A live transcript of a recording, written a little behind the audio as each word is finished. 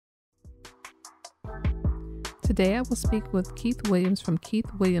Today I will speak with Keith Williams from Keith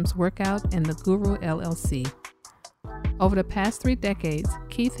Williams Workout and the Guru LLC. Over the past 3 decades,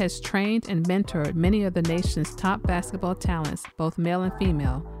 Keith has trained and mentored many of the nation's top basketball talents, both male and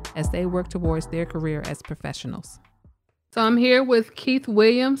female, as they work towards their career as professionals. So I'm here with Keith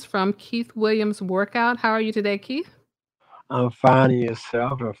Williams from Keith Williams Workout. How are you today, Keith? I'm finding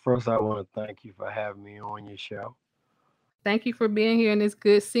yourself. And first, I want to thank you for having me on your show. Thank you for being here, and it's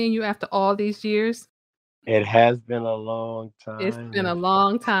good seeing you after all these years. It has been a long It's time. been a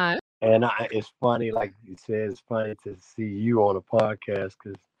long time. And it's funny, like you said, it's funny to see you on a podcast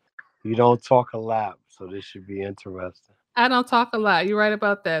because you don't talk a lot. So this should be interesting. I don't talk a lot. You're right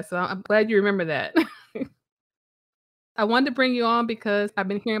about that. So I'm glad you remember that. I wanted to bring you on because I've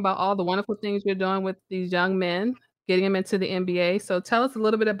been hearing about all the wonderful things you're doing with these young men, getting them into the NBA. So tell us a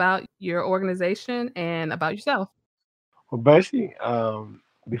little bit about your organization and about yourself. Well, basically,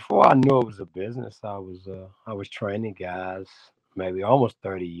 before I knew it was a business, I was training guys maybe almost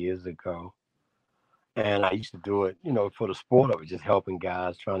 30 years ago. And I used to do it, for the sport of it, just helping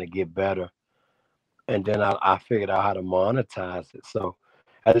guys trying to get better. And then I figured out how to monetize it. So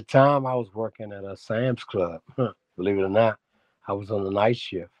at the time, I was working at a Sam's Club. Believe it or not, I was on the night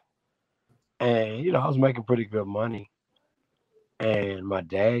shift, and I was making pretty good money. And my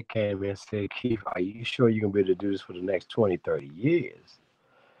dad came in and said, "Keith, are you sure you're gonna be able to do this for the next 20, 30 years?"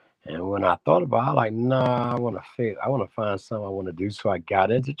 And when I thought about it, I was like, nah, I want to find something I want to do. So I got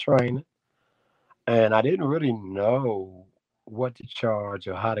into training, and I didn't really know what to charge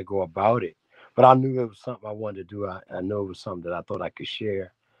or how to go about it. But I knew it was something I wanted to do. I knew it was something that I thought I could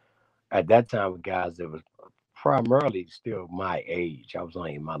share at that time with guys that was primarily still my age. I was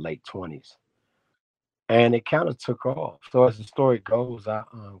only in my late 20s. And it kind of took off. So as the story goes, I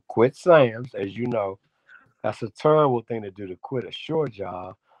quit Sam's. As you know, that's a terrible thing to do, to quit a shore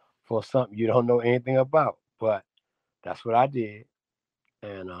job for something you don't know anything about. But that's what I did.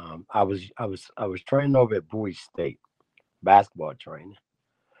 And I was training over at Bowie State, basketball training.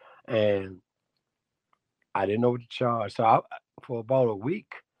 And I didn't know what to charge. So for about a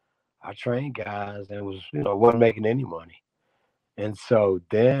week, I trained guys and wasn't making any money. And so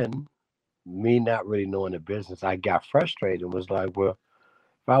then, me not really knowing the business, I got frustrated and was like, well,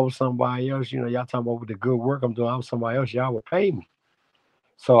 if I was somebody else, y'all talking about the good work I'm doing, I was somebody else, y'all would pay me.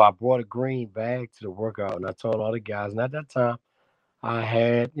 So I brought a green bag to the workout and I told all the guys. And at that time, I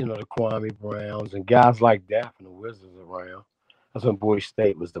had, the Kwame Browns and guys like that from the Wizards around. That's when Bowie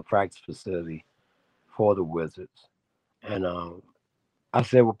State was the practice facility for the Wizards. And I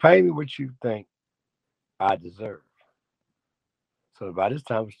said, well, pay me what you think I deserve. So by this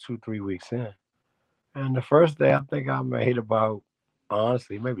time, it was 2, 3 weeks in. And the first day, I think I made about,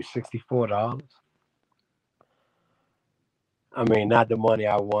 honestly, maybe $64. I mean, not the money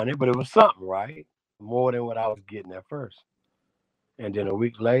I wanted, but it was something, right? More than what I was getting at first. And then a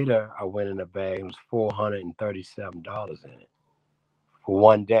week later, I went in the bag. It was $437 in it for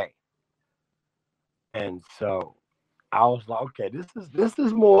one day. And so I was like, okay, this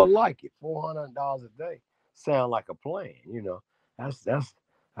is more like it. $400 a day sound like a plan. That's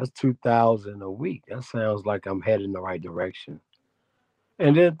 2,000 a week. That sounds like I'm heading in the right direction.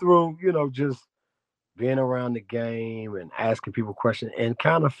 And then through just being around the game and asking people questions and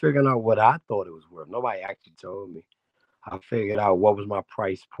kind of figuring out what I thought it was worth. Nobody actually told me. I figured out what was my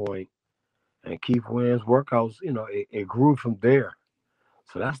price point, and Keith Williams Workouts. It grew from there.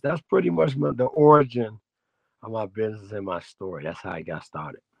 So that's pretty much the origin of my business and my story. That's how I got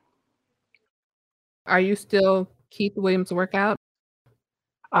started. Are you still Keith Williams Workout?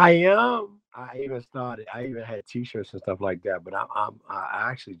 I am. I even started. I even had T-shirts and stuff like that. But I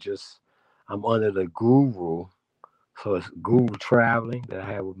actually I'm under the Guru. So it's Guru Traveling that I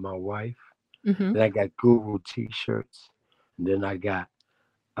had with my wife. Mm-hmm. Then I got Guru T-shirts. And then I got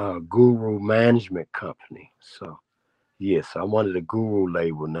Guru Management Company. So yes, I'm under the Guru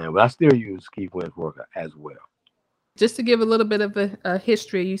label now. But I still use Keith Williams Workout as well. Just to give a little bit of a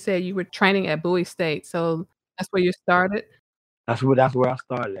history, you said you were training at Bowie State. So that's where you started? That's where I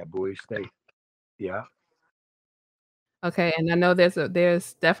started at Bowie State. Yeah. Okay, and I know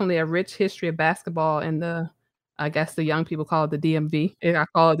there's definitely a rich history of basketball in I guess the young people call it the DMV. I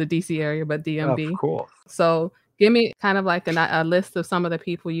call it the DC area, but Of DMV. course. So give me kind of like a list of some of the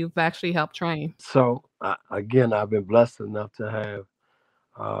people you've actually helped train. So again, I've been blessed enough to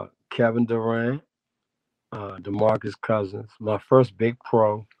have Kevin Durant, DeMarcus Cousins. My first big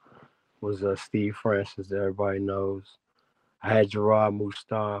pro was Steve Francis, that everybody knows. I had Gerard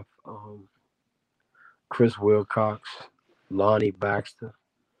Mustaf, Chris Wilcox, Lonnie Baxter,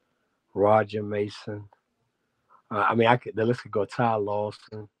 Roger Mason. I mean, the list could go. Ty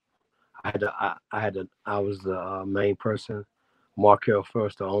Lawson. I was the main person. Markel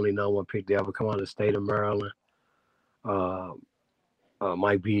first, the only number one pick to ever come out of the state of Maryland. Uh,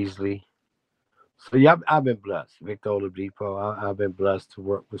 Mike Beasley. So yeah, I've been blessed. Victor Oladipo. I've been blessed to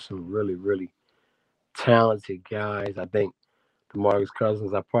work with some really, really talented guys. I think DeMarcus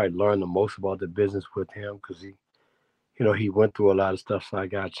Cousins. I probably learned the most about the business with him because he went through a lot of stuff, so I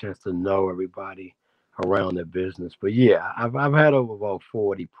got a chance to know everybody around the business. But yeah, I've had over about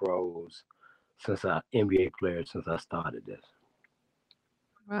 40 pros since I NBA players since I started this.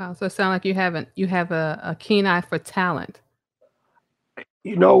 Wow. So it sounds like you have a keen eye for talent.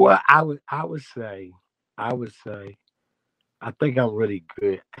 You know what? I would say I think I'm really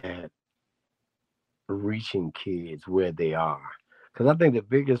good at reaching kids where they are. Because I think the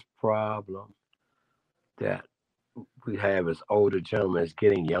biggest problem that we have as older gentlemen is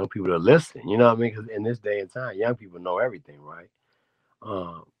getting young people to listen. You know what I mean? Because in this day and time, young people know everything, right?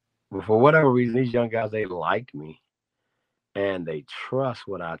 Um, but for whatever reason, these young guys they like me and they trust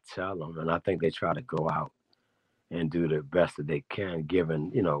what I tell them, and I think they try to go out and do the best that they can,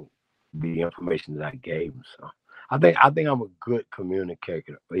 given the information that I gave them. So I think I'm a good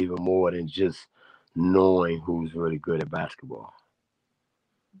communicator, even more than just knowing who's really good at basketball.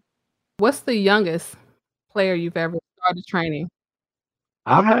 What's the youngest player you've ever started training?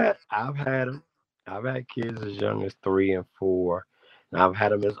 I've had them. I've had kids as young as 3 and 4, and I've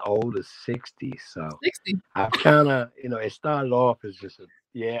had them as old as 60. So 60. I've kind of, it started off as just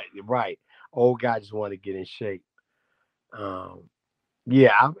yeah, you're right. Old guy just want to get in shape. Um,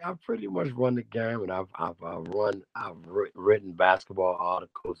 yeah, I've pretty much run the game, and I've written basketball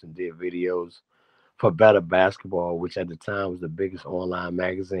articles and did videos for Better Basketball, which at the time was the biggest online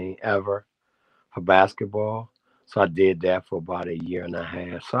magazine ever for basketball. So I did that for about a year and a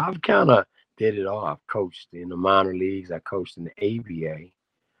half. So I've kind of did it all. I've coached in the minor leagues. I coached in the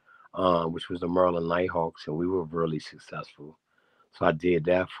ABA, which was the Maryland Nighthawks, and we were really successful. So I did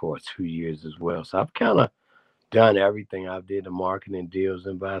that for 2 years as well. So I've kind of done everything. I did the marketing deals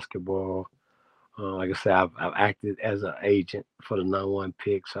in basketball. Like I said, I've acted as an agent for the number one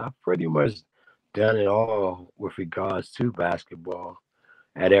pick. So I've pretty much done it all with regards to basketball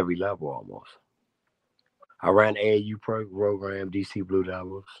at every level almost. I ran AAU program, DC Blue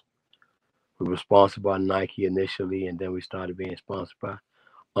Devils. We were sponsored by Nike initially, and then we started being sponsored by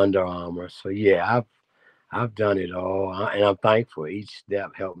Under Armour. So yeah, I've done it all, and I'm thankful. Each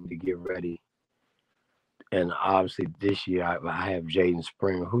step helped me to get ready. And obviously, this year I have Jaden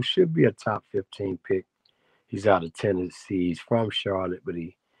Springer, who should be a top 15 pick. He's out of Tennessee. He's from Charlotte, but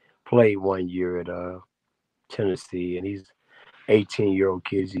he played 1 year at Tennessee, and he's 18-year-old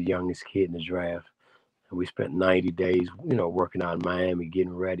kid. He's the youngest kid in the draft. And we spent 90 days, working out in Miami,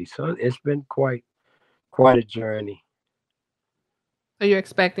 getting ready. So it's been quite a journey. So you're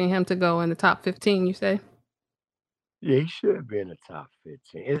expecting him to go in the top 15, you say? Yeah, he should be in the top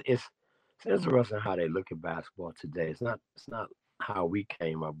 15. It's interesting how they look at basketball today. It's not how we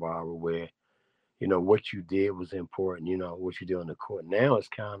came up, Barbara, where what you did was important. What you did on the court. Now it's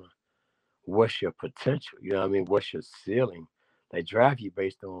kind of what's your potential. You know what I mean? What's your ceiling? They draft you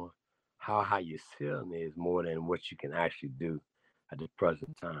based on how high your ceiling is more than what you can actually do at the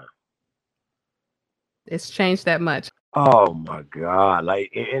present time. It's changed that much. Oh my God!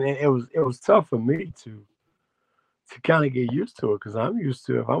 And it was tough for me to kind of get used to it because I'm used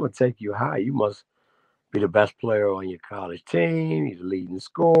to if I'm gonna take you high, you must be the best player on your college team. He's the leading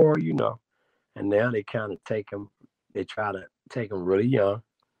scorer. And now they kind of they try to take them really young,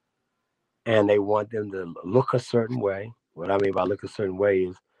 and they want them to look a certain way. What I mean by look a certain way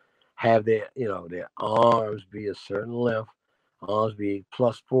is have their arms be a certain length, arms be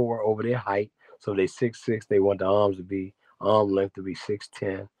 +4 over their height. So they 6'6", they want the arms to be arm length to be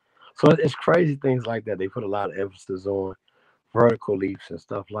 6'10". So it's crazy things like that. They put a lot of emphasis on vertical leaps and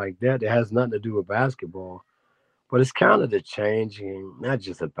stuff like that. That has nothing to do with basketball, but it's kind of the changing, not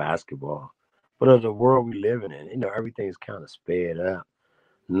just of basketball, but of the world we live in. Everything's kind of sped up.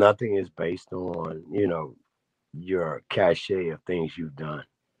 Nothing is based on your cachet of things you've done.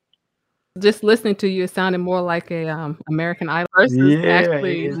 Just listening to you, it sounded more like a, American Idol versus Yeah,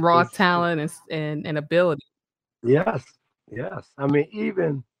 actually raw talent and ability. yes, yes. I mean,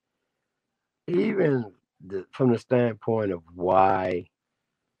 even from the standpoint of why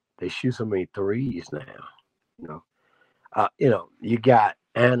they shoot so many threes now, you know, you got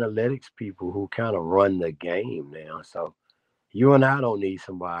analytics people who kind of run the game now. So you and I don't need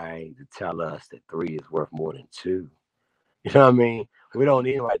somebody to tell us that three is worth more than two. You know what I mean? We don't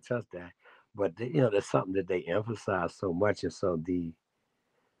need anybody to tell us that. But there's something that they emphasize so much, and so the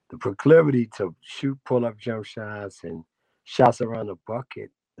proclivity to shoot pull up jump shots and shots around the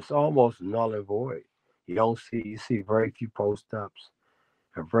bucket it's almost null and void. You see very few post ups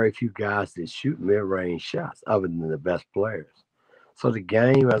and very few guys that shoot mid range shots other than the best players. So the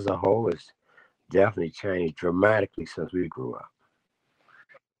game as a whole has definitely changed dramatically since we grew up.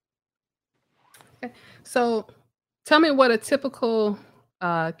 Okay. So tell me what a typical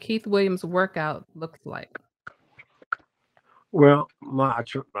Keith Williams workout looks like. Well, my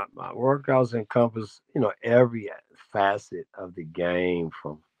workouts encompass, every facet of the game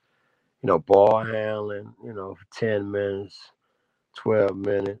from, ball handling, for 10 minutes, 12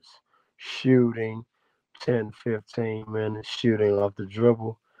 minutes, shooting, 10, 15 minutes, shooting off the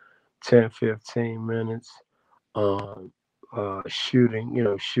dribble, 10, 15 minutes, um,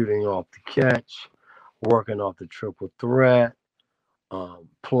 shooting, shooting off the catch, working off the triple threat,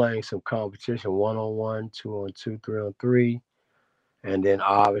 playing some competition 1-on-1, 2-on-2, 3-on-3. And then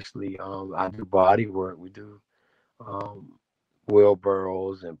obviously, I do body work. We do um,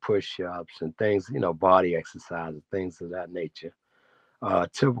 wheelbarrows and push-ups and things, body exercises, things of that nature.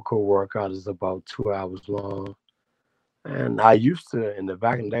 Typical workout is about 2 hours long. And I used to, in the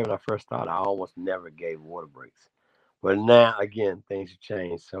back in the day when I first started, I almost never gave water breaks. But now, again, things have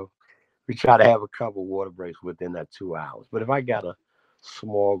changed. So we try to have a couple water breaks within that 2 hours. But if I got a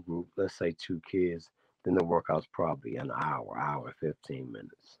small group, let's say two kids, then the workout's probably an hour, hour and 15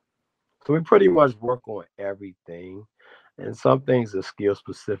 minutes. So we pretty much work on everything, and some things are skill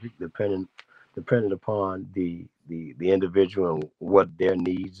specific, depending upon the individual and what their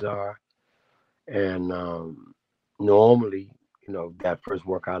needs are. And normally, that first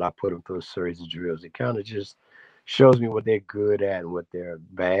workout, I put them through a series of drills. It kind of just shows me what they're good at and what they're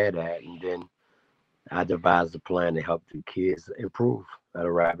bad at, and then I devise a plan to help the kids improve at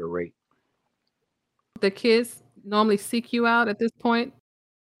a rapid rate. The kids normally seek you out at this point.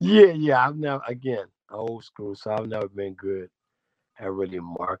 Yeah, yeah. I've never, again, old school, so I've never been good at really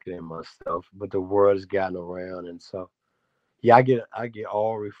marketing myself, but the word has gotten around, and so yeah, I get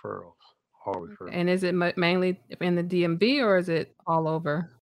all referrals, all Okay. referrals. And is it mainly in the DMV or is it all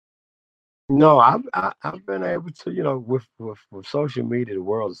over? No, I've been able to, with social media, the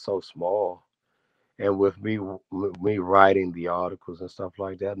world is so small, and with me writing the articles and stuff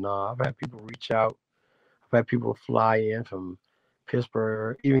like that. No, I've had people reach out. I've had people fly in from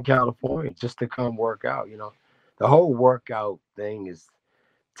Pittsburgh, even California, just to come work out. The whole workout thing is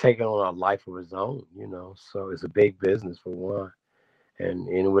taking on a life of its own. So it's a big business for one,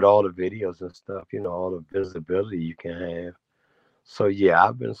 and with all the videos and stuff, all the visibility you can have. So yeah,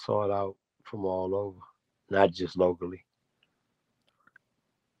 I've been sought out from all over, not just locally.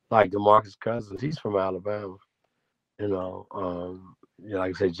 Like DeMarcus Cousins, he's from Alabama. Like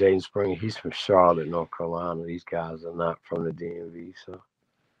I said, Jaden Springer, he's from Charlotte, North Carolina. These guys are not from the DMV, so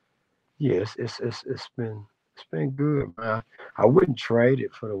yeah, it's been good, man. I wouldn't trade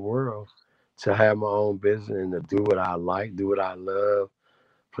it for the world to have my own business and to do what I like, do what I love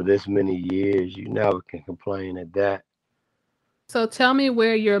for this many years. You never can complain at that. So tell me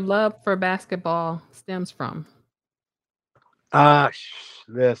where your love for basketball stems from.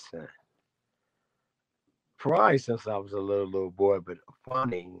 Listen, probably since I was a little boy, but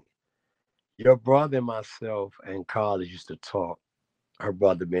funny, your brother and myself in college used to talk. Her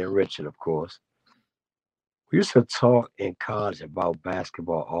brother being Richard, of course. We used to talk in college about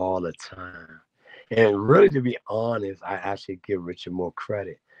basketball all the time. And really, to be honest, I actually give Richard more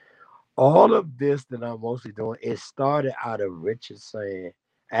credit. All of this that I'm mostly doing, it started out of Richard saying,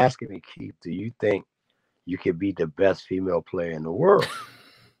 asking me, Keith, do you think you could be the best female player in the world?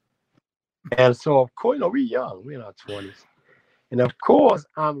 And so, of course, we young, we in our 20s. And of course,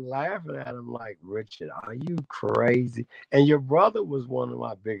 I'm laughing at him like, Richard, are you crazy? And your brother was one of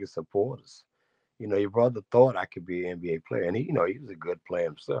my biggest supporters. Your brother thought I could be an NBA player, and he was a good player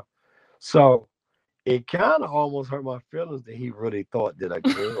himself. So it kind of almost hurt my feelings that he really thought that a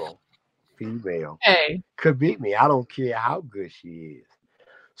girl, female, Hey, could beat me. I don't care how good she is.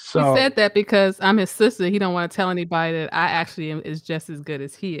 he said So, that because I'm his sister. He don't want to tell anybody that I actually am is just as good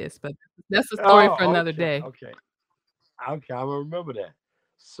as he is. But that's a story for oh, another okay, day. okay, okay. I'm gonna remember that.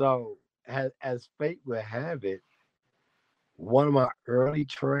 So, as fate would have it, one of my early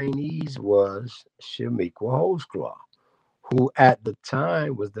trainees was Shamika Holdsclaw, who at the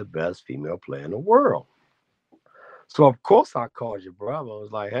time was the best female player in the world. So of course I called your brother. I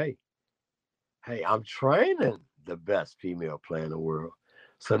was like, hey, I'm training the best female player in the world.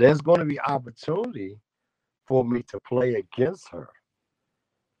 So there's going to be opportunity for me to play against her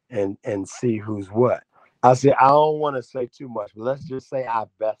and see who's what. I said, I don't want to say too much, but let's just say I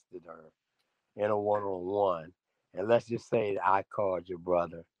bested her in a one-on-one. And let's just say that I called your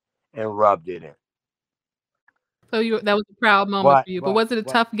brother and rubbed it in. So that was a proud moment But for you, but but was it a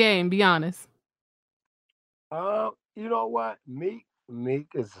but tough game? Be honest. you know what? Meek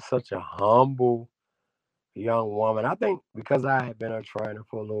is such a humble young woman. I think because I had been her trainer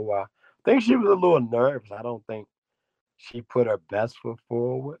for a little while, I think she was a little nervous. I don't think she put her best foot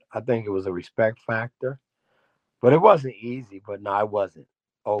forward. I think it was a respect factor. But it wasn't easy, but no, it wasn't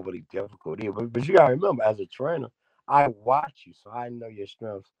overly difficult either. But you gotta remember, as a trainer, I watch you, so I know your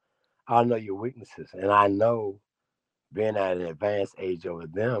strengths, I know your weaknesses, and I know being at an advanced age over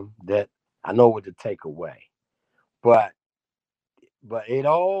them that I know what to take away. But it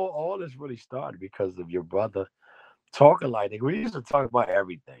all this really started because of your brother talking like that. We used to talk about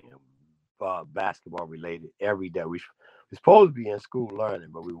everything, basketball related every day. We supposed to be in school learning,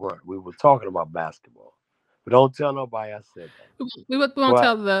 but we weren't. We were talking about basketball. But don't tell nobody I said that. We won't But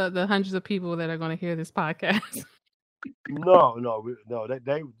tell the hundreds of people that are gonna hear this podcast. no,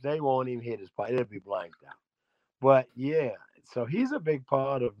 they won't even hear this part. It'll be blanked out. But yeah, so he's a big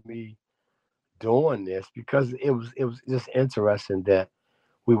part of me doing this because it was just interesting that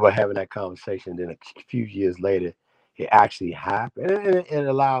we were having that conversation. Then a few years later, it actually happened, and it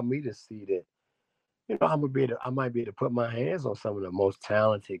allowed me to see that I might be able to put my hands on some of the most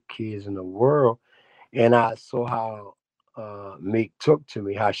talented kids in the world, and I saw how Meek took to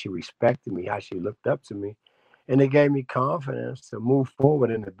me, how she respected me, how she looked up to me, and it gave me confidence to move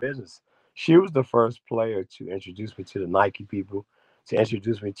forward in the business. She was the first player to introduce me to the Nike people, to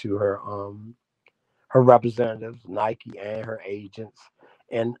introduce me to her representatives, Nike and her agents,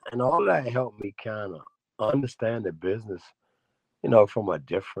 and all of that helped me kind of understand the business, from a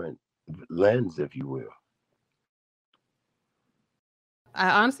different lens, if you will. I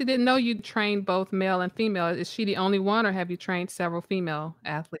honestly didn't know you trained both male and female. Is she the only one, or have you trained several female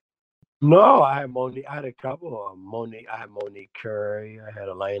athletes? No, I had Monique. I had a couple of Monique. I had Monique Curry. I had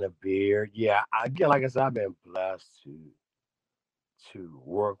Elena Beard. Yeah, again, like I said, I've been blessed to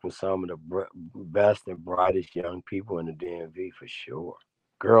work with some of the best and brightest young people in the DMV for sure,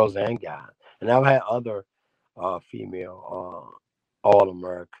 girls and guys. And I've had other female All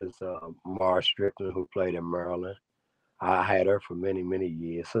Americans. Mara Strickland, who played in Maryland. I had her for many, many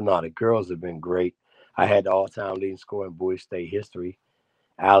years. So no, the girls have been great. I had the all-time leading scorer in Boys State history,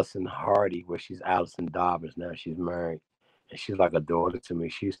 Allison Hardy, where she's Allison Dobbins now. She's married, and she's like a daughter to me.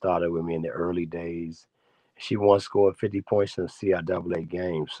 She started with me in the early days. She once scored 50 points in a CIAA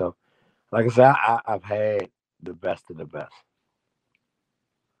game. So, like I said, I've had the best of the best.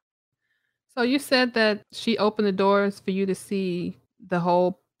 So you said that she opened the doors for you to see the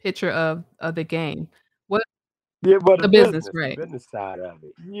whole picture of the game. What Yeah, but the business, the right. business side of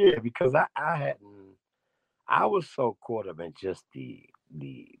it. Yeah, because I hadn't. I was so caught up in just the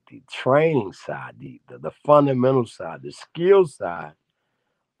training side, the fundamental side, the skill side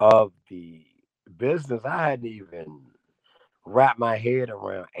of the business. I hadn't even wrapped my head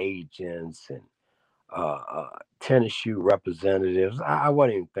around agents and tennis shoe representatives. I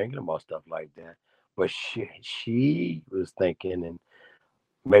wasn't even thinking about stuff like that. But she was thinking, and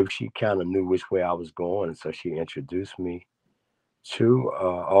maybe she kind of knew which way I was going, and so she introduced me to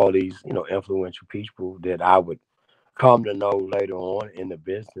all these influential people that I would come to know later on in the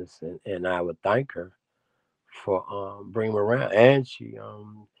business, and I would thank her for bringing me around. And she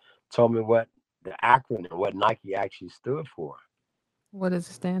told me what the acronym, what Nike actually stood for. What does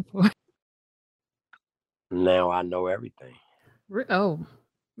it stand for? Now I know everything. Oh,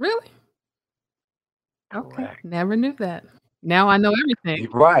 really? Okay, Correct. never knew that. Now I know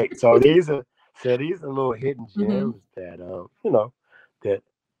everything. Right. So these are little hidden Mhm. gems that that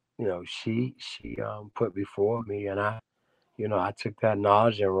she put before me, and I took that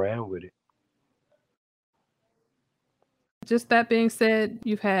knowledge and ran with it. Just that being said,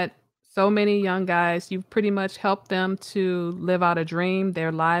 you've had so many young guys, you've pretty much helped them to live out a dream,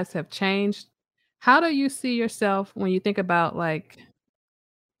 their lives have changed. How do you see yourself when you think about, like,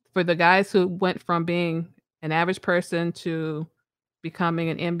 for the guys who went from being an average person to becoming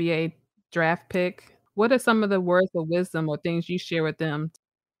an NBA draft pick, what are some of the words of wisdom or things you share with them?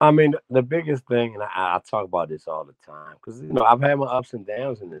 I mean, the biggest thing, and I talk about this all the time, because I've had my ups and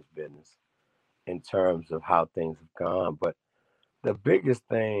downs in this business in terms of how things have gone. But the biggest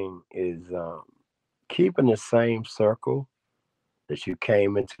thing is keeping the same circle that you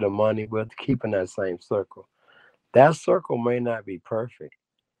came into the money with, keeping that same circle. That circle may not be perfect,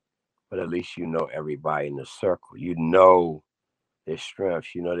 but at least you know everybody in the circle. You know their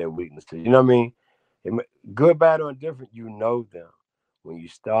strengths, you know their weaknesses. You know what I mean? Good, bad, or indifferent, you know them. When you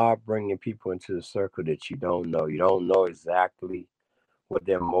start bringing people into the circle that you don't know exactly what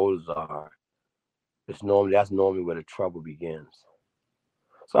their motives are. That's normally where the trouble begins.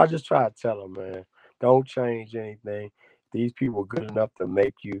 So I just try to tell them, man, Don't change anything. These people are good enough to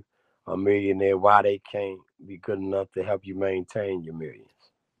make you a millionaire. Why they can't be good enough to help you maintain your millions?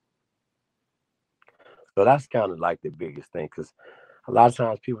 So that's kind of like the biggest thing, because a lot of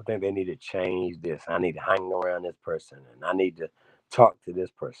times people think they need to change this. I need to hang around this person, and I need to talk to this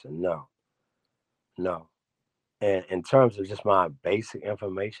person. No, no. And in terms of just my basic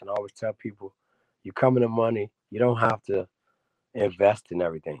information, I always tell people, you come into money, you don't have to invest in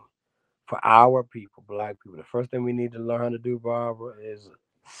everything. For our people, black people, the first thing we need to learn how to do, Barbara, is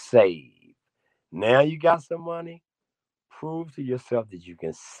save. Now you got some money, prove to yourself that you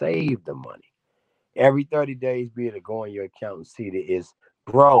can save the money. Every 30 days, be able to go on your account and see that it's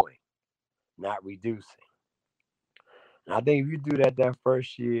growing, not reducing. And I think if you do that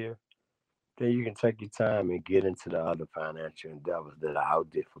first year, then you can take your time and get into the other financial endeavors that are out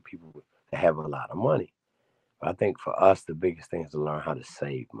there for people that have a lot of money. But I think for us, the biggest thing is to learn how to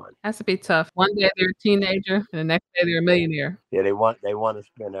save money. Has to be tough. One day they're a teenager, and the next day they're a millionaire. Yeah, they want to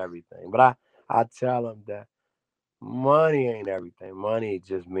spend everything, but I tell them that money ain't everything. Money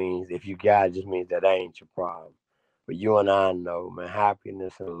just means, if you got it, just means that ain't your problem. But you and I know, man,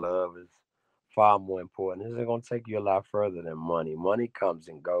 happiness and love is far more important. This is gonna take you a lot further than money. Money comes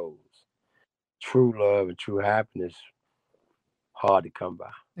and goes. True love and true happiness, hard to come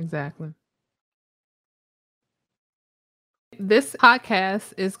by. Exactly. This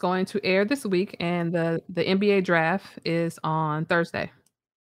podcast is going to air this week, and the NBA draft is on Thursday.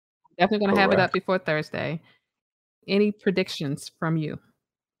 Definitely gonna have it up Correct. before Thursday. Any predictions from you?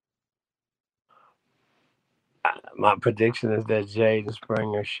 My prediction is that Jaden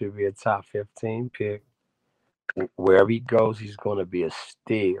Springer should be a top 15 pick. Wherever he goes, he's going to be a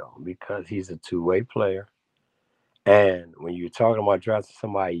steal because he's a two-way player. And when you're talking about drafting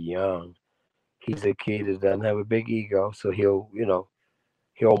somebody young, he's a kid that doesn't have a big ego, so he'll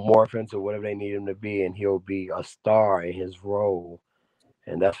morph into whatever they need him to be, and he'll be a star in his role.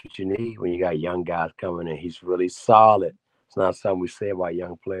 And that's what you need when you got young guys coming in. He's really solid. It's not something we say about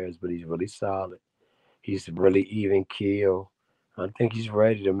young players, but he's really solid. He's really even keel. I think he's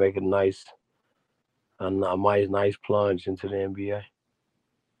ready to make a nice plunge into the NBA.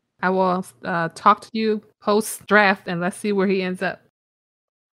 I will talk to you post draft, and let's see where he ends up.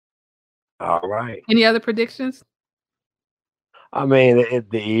 All right. Any other predictions? I mean,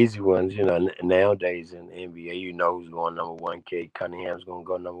 the easy ones, nowadays in the NBA, who's going number one. Cade Cunningham's going to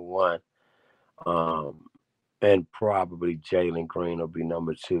go number one. Um, and probably Jalen Green will be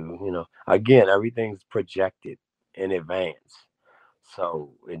number two. Again, everything's projected in advance.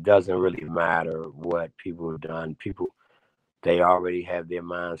 So it doesn't really matter what people have done. People, they already have their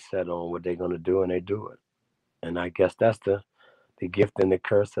mind set on what they're going to do, and they do it. And I guess that's the gift and the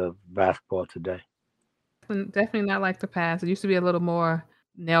curse of basketball today. Definitely not like the past. It used to be a little more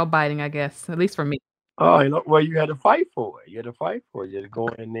nail biting, I guess, at least for me. Oh, well, you had to fight for it. You had to fight for it. You had to go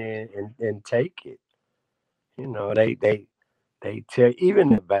in there and take it. They tell, even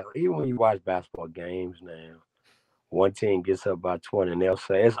when you watch basketball games now, one team gets up by 20 and they'll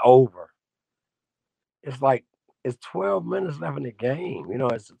say it's over. It's like it's 12 minutes left in the game.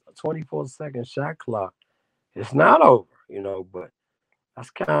 It's a 24-second shot clock. It's not over. But that's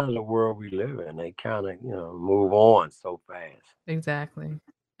kind of the world we live in. They kind of move on so fast. Exactly.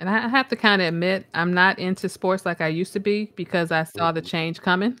 And I have to kinda admit, I'm not into sports like I used to be because I saw the Mhm. change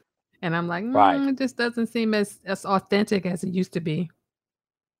coming, and I'm like, Right. It just doesn't seem as authentic as it used to be."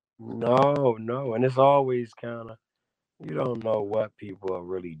 No, no, and it's always kind of, you don't know what people are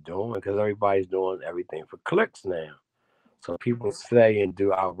really doing because everybody's doing everything for clicks now. So people say and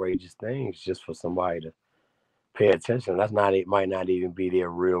do outrageous things just for somebody to pay attention. That's not, it might not even be their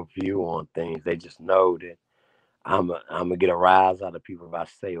real view on things. They just know that I'm gonna get a rise out of people if I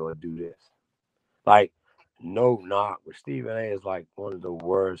say or do this. Like, no knock, but Stephen A is like one of the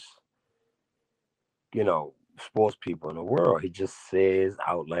worst, sports people in the world. He just says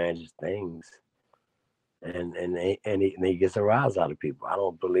outlandish things, and he gets a rise out of people. I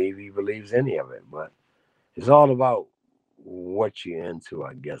don't believe he believes any of it, but it's all about what you're into,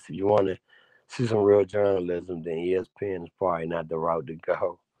 I guess. If you want to see some real journalism, then ESPN is probably not the route to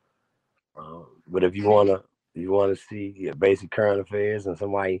go. But if you want to see, basic current affairs and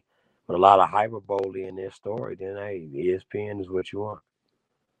somebody with a lot of hyperbole in their story, then hey, ESPN is what you want.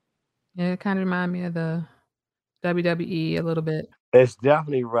 Yeah, it kinda remind me of the WWE a little bit. It's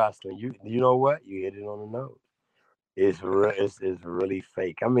definitely wrestling. You know what? You hit it on the nose. It's really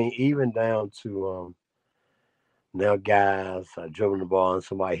fake. I mean, even down to now guys are dribbling the ball and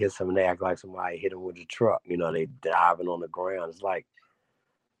somebody hits them and they act like somebody hit them with a truck. They diving on the ground. It's like,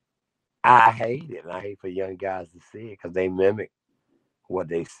 I hate it. And I hate for young guys to see it because they mimic what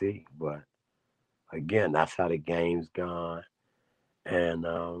they see. But Again, that's how the game's gone. And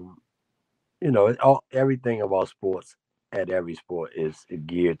everything about sports at every sport is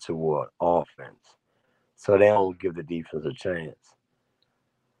geared toward offense. So they don't give the defense a chance.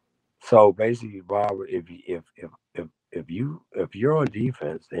 So basically, Robert, if you're on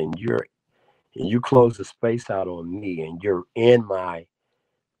defense and you close the space out on me and you're in my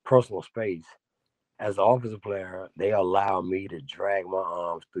personal space, as an offensive player, they allow me to drag my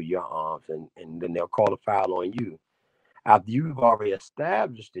arms through your arms, and then they'll call a foul on you after you've already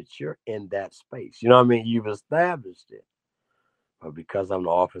established that you're in that space. You know what I mean? You've established it. But because I'm the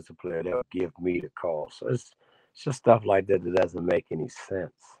offensive player, they'll give me the call. So it's just stuff like that that doesn't make any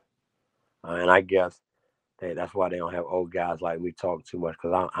sense. And I guess that's why they don't have old guys like me talking too much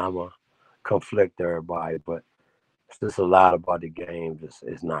because I'm a conflict everybody. But it's just a lot about the game just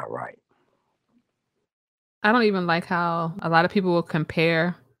is not right. I don't even like how a lot of people will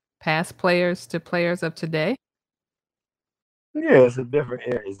compare past players to players of today. Yeah, it's a different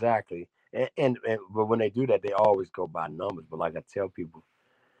era, exactly. And but when they do that, they always go by numbers. But like I tell people,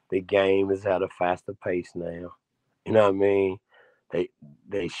 the game is at a faster pace now. You know what I mean? They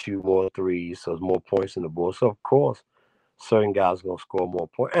they shoot more threes, so there's more points in the board. So of course, certain guys gonna score more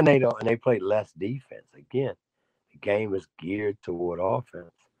points, and they don't, and they play less defense. Again, the game is geared toward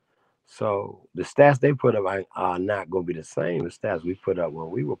offense. So the stats they put up are not gonna be the same as stats we put up when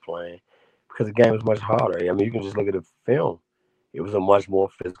we were playing, because the game was much harder. I mean, you can just look at the film. It was a much more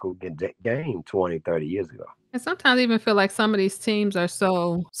physical game 20, 30 years ago. And sometimes I even feel like some of these teams are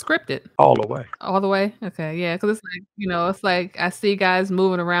so scripted. All the way. All the way? Okay, yeah, because it's like, it's like I see guys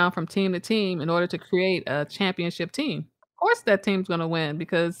moving around from team to team in order to create a championship team. Of course, that team's gonna win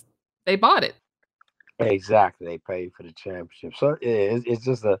because they bought it. Exactly. They paid for the championship. So yeah, it's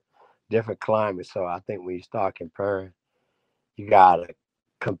just a different climate. So I think when you start comparing, you gotta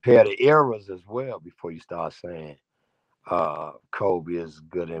compare the eras as well before you start saying Kobe is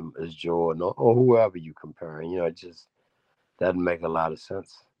good as Jordan or whoever you comparing. It just doesn't make a lot of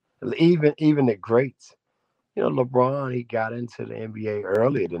sense. Even the greats. LeBron, he got into the NBA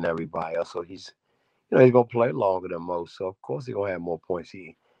earlier than everybody else, so he's gonna play longer than most. So of course he's gonna have more points.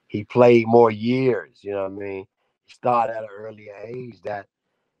 He played more years. You know what I mean? He started at an earlier age. That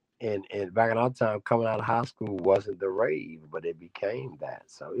and back in our time, coming out of high school wasn't the rave, but it became that.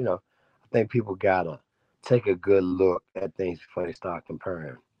 So I think people gotta take a good look at things before they start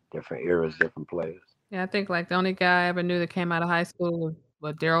comparing different eras, different players. Yeah, I think, like, the only guy I ever knew that came out of high school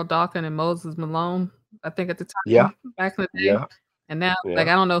was Daryl Dawkins and Moses Malone, I think at the Yeah, time back in the day, yeah, and now, like,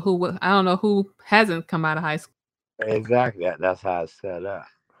 yeah. I don't know who hasn't come out of high school. Exactly. That's how it's set up.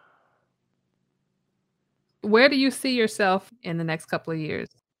 Where do you see yourself in the next couple of years?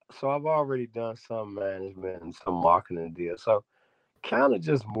 So I've already done some management and some marketing deals. So kind of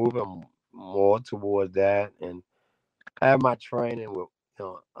just moving more towards that and have my training with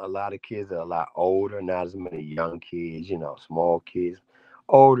a lot of kids that are a lot older, not as many young kids, small kids,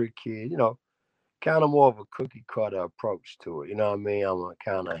 older kids, kind of more of a cookie cutter approach to it. You know what I mean? I'm a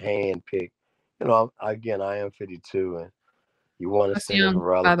kind of hand pick. Again, I am 52, and you want to That's stay as young, by the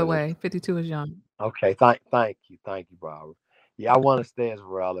relevant as way, 52 is young. okay. Thank you, Barbara. Yeah, I want to stay as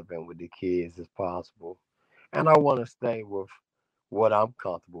relevant with the kids as possible, and I want to stay with what I'm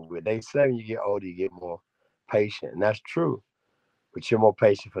comfortable with. They say when you get older, you get more patient, and that's true. But you're more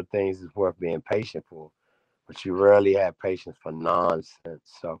patient for things that's worth being patient for. But you rarely have patience for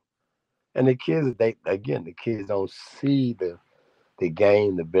nonsense. So, and the kids don't see the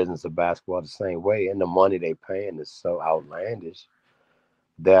game, the business of basketball the same way, and the money they paying is so outlandish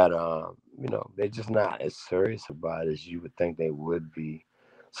that they're just not as serious about it as you would think they would be.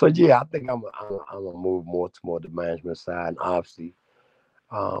 So yeah, I think I'm gonna move more toward the management side, and obviously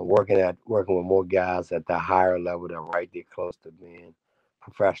working with more guys at the higher level that right there close to being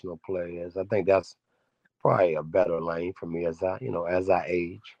professional players. I think that's probably a better lane for me as I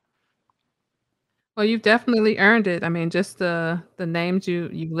age. Well, you've definitely earned it. I mean, just the names you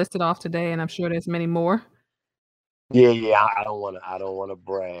listed off today, and I'm sure there's many more. Yeah, yeah. I don't wanna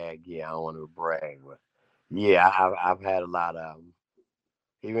brag. Yeah, I don't wanna brag, but yeah, I've had a lot of 'em.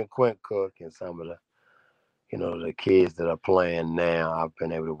 Even Quint Cook and some of the kids that are playing now. I've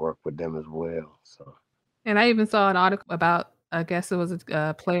been able to work with them as well. So And I even saw an article about, I guess it was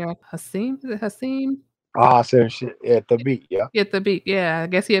a player, Hasim, is it Hasim? awesome shit at the beat. Yeah, Get the beat, yeah, I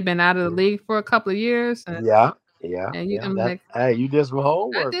guess he had been out of the league for a couple of years, yeah, yeah, and you yeah. I'm That like, hey, you did some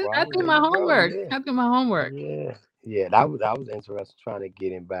homework, I Robert. did There my you go. homework, Yeah. I did my homework, Yeah, yeah, that was interesting trying to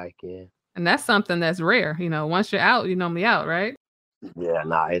get him back in. and that's something that's rare, once you're out, you're normally out, right? Yeah,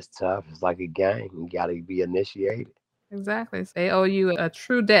 nah, it's tough. It's like a game. You got to be initiated. Exactly, they owe you a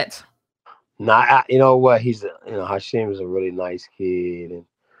true debt. Now, you know what? Hashim is a really nice kid, and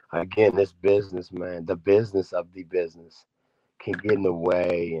again, this business, man, the business of the business can get in the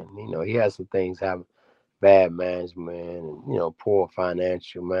way, and he has some things have bad management and poor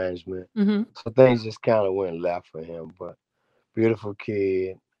financial management, Hmm. so things just kind of went left for him. But beautiful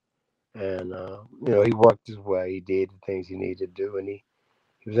kid, and he worked his way, he did the things he needed to do, and he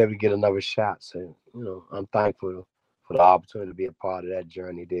was able to get another shot. So I'm thankful for the opportunity to be a part of that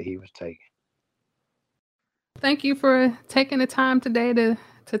journey that he was taking. Thank you for taking the time today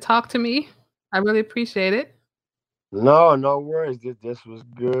to talk to me. I really appreciate it. No, no worries. This was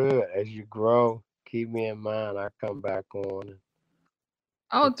good. As you grow, keep me in mind. I come back on and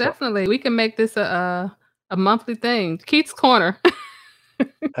Oh, we'll talk. definitely. We can make this a monthly thing. Keith's Corner.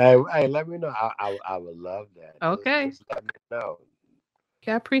 Hey, let me know. I would love that. Just Okay. just let me know.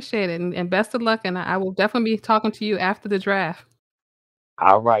 Okay, I appreciate it, and best of luck, and I will definitely be talking to you after the draft.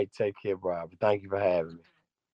 All right, take care, bro. Thank you for having me.